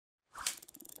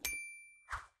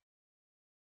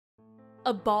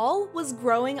A ball was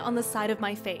growing on the side of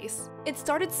my face. It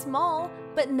started small,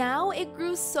 but now it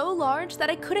grew so large that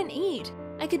I couldn't eat.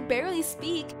 I could barely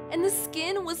speak, and the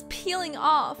skin was peeling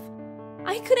off.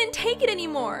 I couldn't take it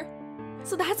anymore.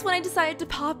 So that's when I decided to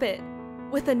pop it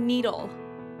with a needle.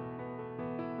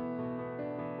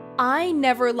 I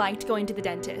never liked going to the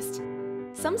dentist.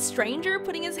 Some stranger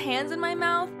putting his hands in my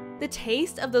mouth, the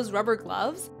taste of those rubber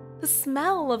gloves, the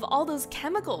smell of all those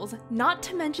chemicals, not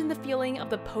to mention the feeling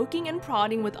of the poking and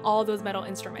prodding with all those metal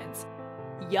instruments.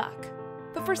 Yuck.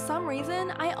 But for some reason,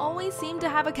 I always seem to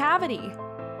have a cavity.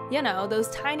 You know, those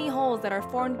tiny holes that are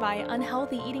formed by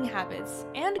unhealthy eating habits.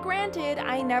 And granted,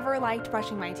 I never liked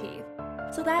brushing my teeth.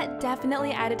 So that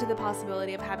definitely added to the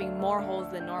possibility of having more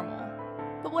holes than normal.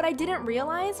 But what I didn't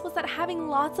realize was that having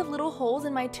lots of little holes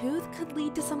in my tooth could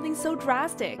lead to something so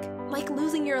drastic, like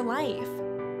losing your life.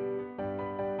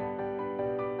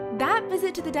 That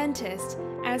visit to the dentist,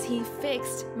 as he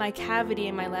fixed my cavity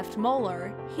in my left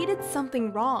molar, he did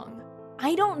something wrong.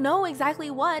 I don't know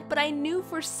exactly what, but I knew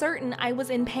for certain I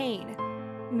was in pain.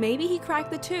 Maybe he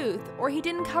cracked the tooth, or he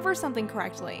didn't cover something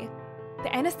correctly.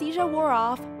 The anesthesia wore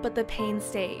off, but the pain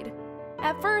stayed.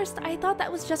 At first, I thought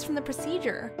that was just from the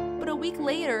procedure, but a week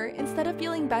later, instead of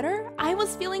feeling better, I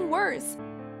was feeling worse.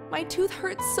 My tooth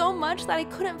hurt so much that I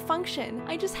couldn't function.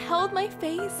 I just held my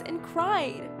face and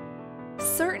cried.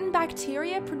 Certain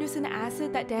bacteria produce an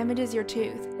acid that damages your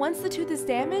tooth. Once the tooth is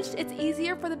damaged, it's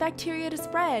easier for the bacteria to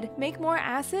spread, make more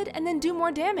acid, and then do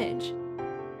more damage.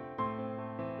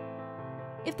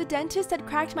 If the dentist had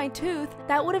cracked my tooth,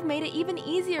 that would have made it even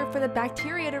easier for the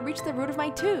bacteria to reach the root of my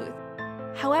tooth.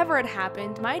 However it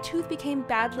happened, my tooth became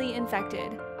badly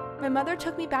infected. My mother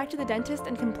took me back to the dentist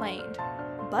and complained.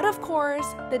 But of course,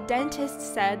 the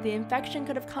dentist said the infection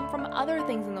could have come from other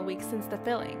things in the week since the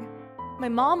filling. My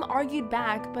mom argued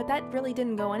back, but that really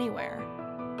didn't go anywhere.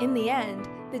 In the end,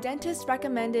 the dentist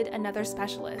recommended another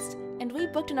specialist, and we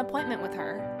booked an appointment with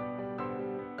her.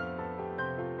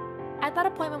 At that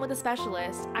appointment with the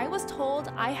specialist, I was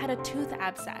told I had a tooth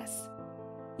abscess.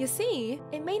 You see,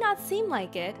 it may not seem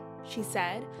like it, she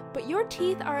said, but your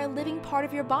teeth are a living part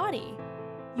of your body.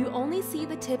 You only see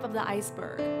the tip of the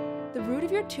iceberg. The root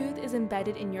of your tooth is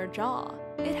embedded in your jaw.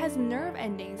 It has nerve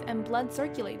endings and blood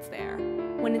circulates there.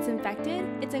 When it's infected,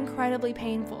 it's incredibly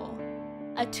painful.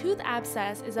 A tooth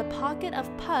abscess is a pocket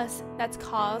of pus that's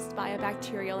caused by a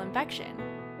bacterial infection.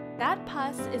 That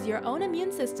pus is your own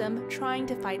immune system trying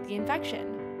to fight the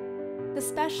infection. The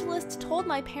specialist told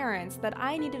my parents that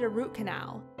I needed a root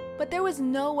canal, but there was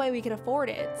no way we could afford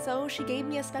it, so she gave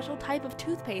me a special type of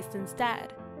toothpaste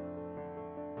instead.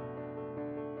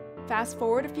 Fast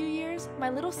forward a few years, my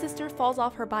little sister falls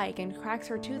off her bike and cracks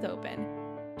her tooth open.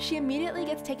 She immediately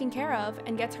gets taken care of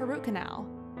and gets her root canal.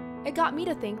 It got me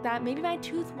to think that maybe my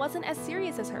tooth wasn't as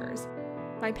serious as hers.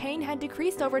 My pain had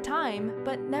decreased over time,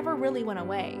 but never really went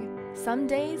away. Some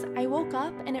days I woke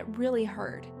up and it really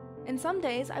hurt, and some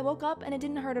days I woke up and it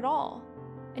didn't hurt at all.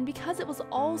 And because it was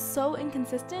all so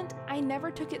inconsistent, I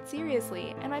never took it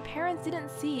seriously, and my parents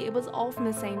didn't see it was all from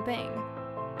the same thing.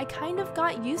 I kind of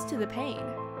got used to the pain.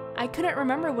 I couldn't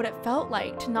remember what it felt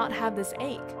like to not have this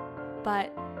ache,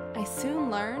 but I soon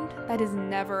learned that is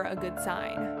never a good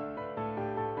sign.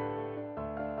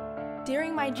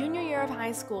 During my junior year of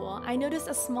high school, I noticed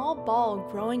a small ball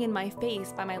growing in my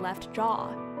face by my left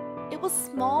jaw. It was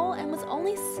small and was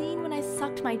only seen when I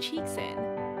sucked my cheeks in.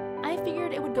 I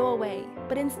figured it would go away,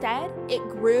 but instead, it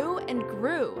grew and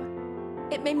grew.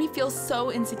 It made me feel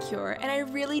so insecure, and I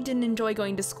really didn't enjoy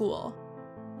going to school.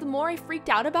 The more I freaked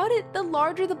out about it, the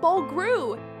larger the ball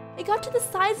grew. It got to the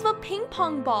size of a ping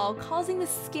pong ball, causing the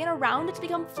skin around it to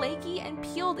become flaky and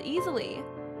peeled easily.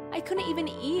 I couldn't even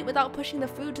eat without pushing the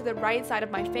food to the right side of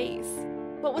my face.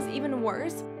 What was even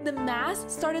worse, the mass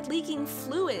started leaking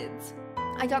fluids.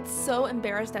 I got so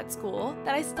embarrassed at school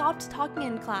that I stopped talking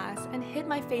in class and hid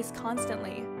my face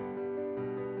constantly.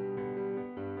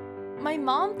 My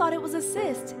mom thought it was a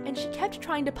cyst, and she kept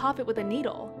trying to pop it with a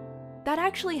needle. That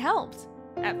actually helped.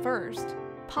 At first,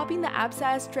 popping the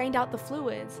abscess drained out the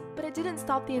fluids, but it didn't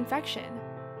stop the infection.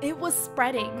 It was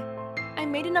spreading. I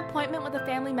made an appointment with a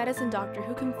family medicine doctor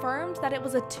who confirmed that it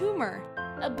was a tumor,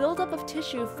 a buildup of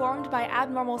tissue formed by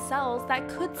abnormal cells that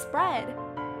could spread.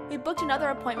 We booked another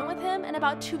appointment with him, and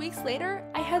about 2 weeks later,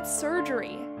 I had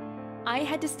surgery. I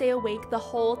had to stay awake the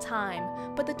whole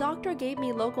time, but the doctor gave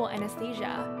me local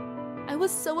anesthesia. I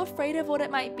was so afraid of what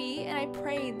it might be, and I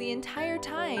prayed the entire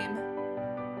time.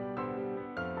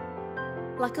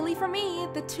 Luckily for me,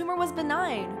 the tumor was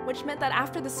benign, which meant that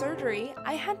after the surgery,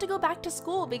 I had to go back to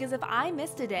school because if I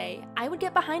missed a day, I would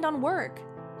get behind on work.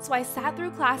 So I sat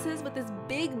through classes with this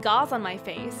big gauze on my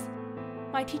face.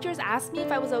 My teachers asked me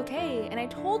if I was okay, and I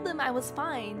told them I was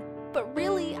fine. But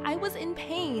really, I was in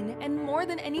pain, and more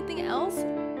than anything else,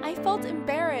 I felt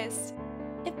embarrassed.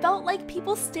 It felt like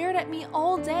people stared at me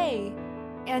all day.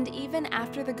 And even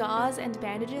after the gauze and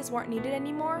bandages weren't needed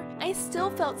anymore, I still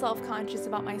felt self-conscious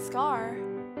about my scar.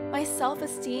 My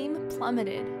self-esteem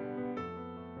plummeted.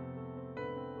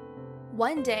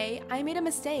 One day, I made a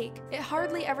mistake. It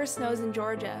hardly ever snows in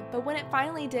Georgia, but when it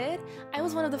finally did, I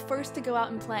was one of the first to go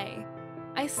out and play.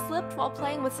 I slipped while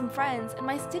playing with some friends and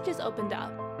my stitches opened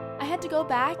up. I had to go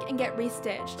back and get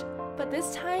restitched, but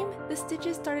this time, the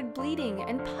stitches started bleeding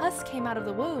and pus came out of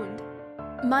the wound.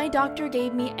 My doctor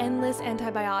gave me endless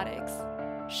antibiotics.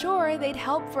 Sure, they'd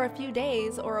help for a few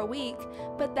days or a week,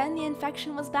 but then the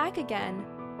infection was back again.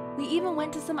 We even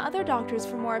went to some other doctors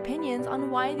for more opinions on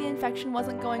why the infection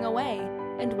wasn't going away,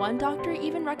 and one doctor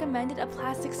even recommended a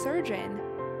plastic surgeon.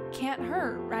 Can't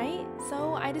hurt, right?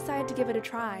 So I decided to give it a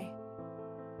try.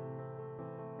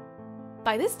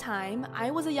 By this time, I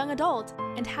was a young adult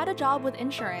and had a job with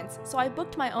insurance, so I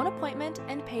booked my own appointment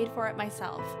and paid for it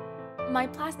myself. My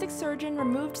plastic surgeon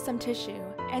removed some tissue,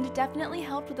 and definitely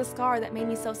helped with the scar that made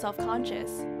me so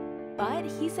self-conscious. But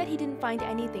he said he didn't find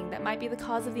anything that might be the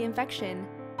cause of the infection.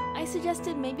 I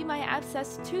suggested maybe my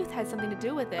abscessed tooth had something to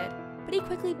do with it, but he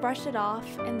quickly brushed it off,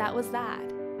 and that was that.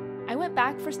 I went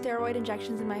back for steroid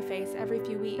injections in my face every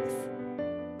few weeks.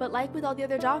 But like with all the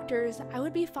other doctors, I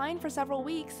would be fine for several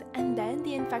weeks, and then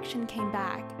the infection came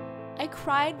back. I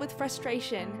cried with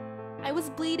frustration. I was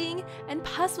bleeding, and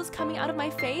pus was coming out of my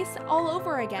face all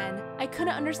over again. I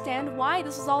couldn't understand why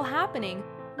this was all happening,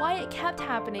 why it kept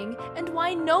happening, and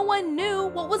why no one knew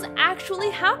what was actually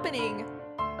happening.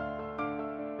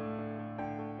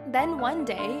 Then one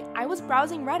day, I was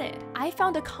browsing Reddit. I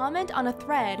found a comment on a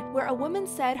thread where a woman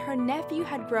said her nephew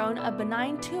had grown a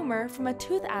benign tumor from a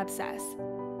tooth abscess.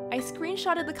 I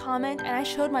screenshotted the comment and I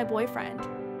showed my boyfriend.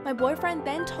 My boyfriend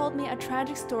then told me a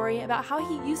tragic story about how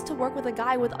he used to work with a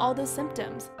guy with all those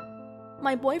symptoms.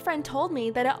 My boyfriend told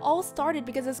me that it all started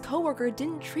because his coworker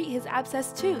didn't treat his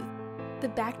abscessed tooth. The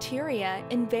bacteria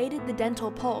invaded the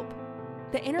dental pulp,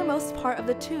 the innermost part of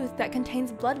the tooth that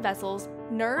contains blood vessels,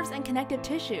 nerves, and connective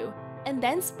tissue, and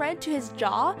then spread to his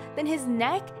jaw, then his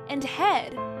neck and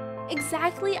head.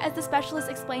 Exactly as the specialist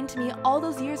explained to me all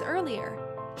those years earlier.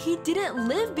 He didn't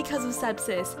live because of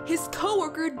sepsis. His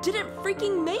coworker didn't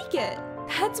freaking make it.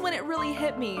 That's when it really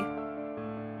hit me.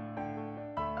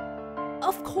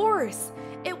 Of course,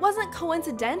 it wasn't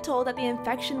coincidental that the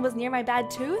infection was near my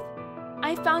bad tooth.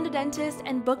 I found a dentist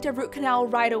and booked a root canal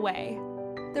right away.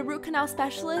 The root canal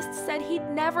specialist said he'd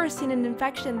never seen an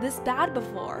infection this bad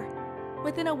before.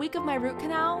 Within a week of my root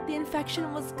canal, the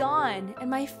infection was gone and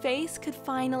my face could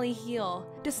finally heal.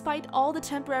 Despite all the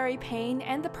temporary pain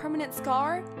and the permanent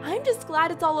scar, I'm just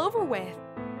glad it's all over with.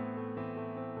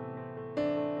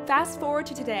 Fast forward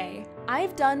to today.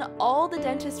 I've done all the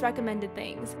dentist recommended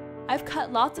things. I've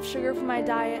cut lots of sugar from my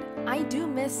diet. I do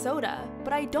miss soda,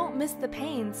 but I don't miss the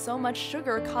pain so much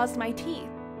sugar caused my teeth.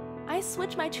 I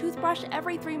switch my toothbrush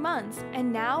every 3 months,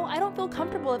 and now I don't feel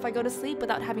comfortable if I go to sleep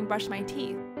without having brushed my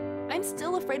teeth. I'm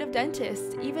still afraid of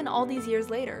dentists, even all these years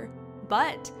later.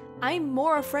 But I'm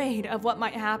more afraid of what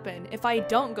might happen if I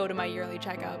don't go to my yearly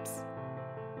checkups.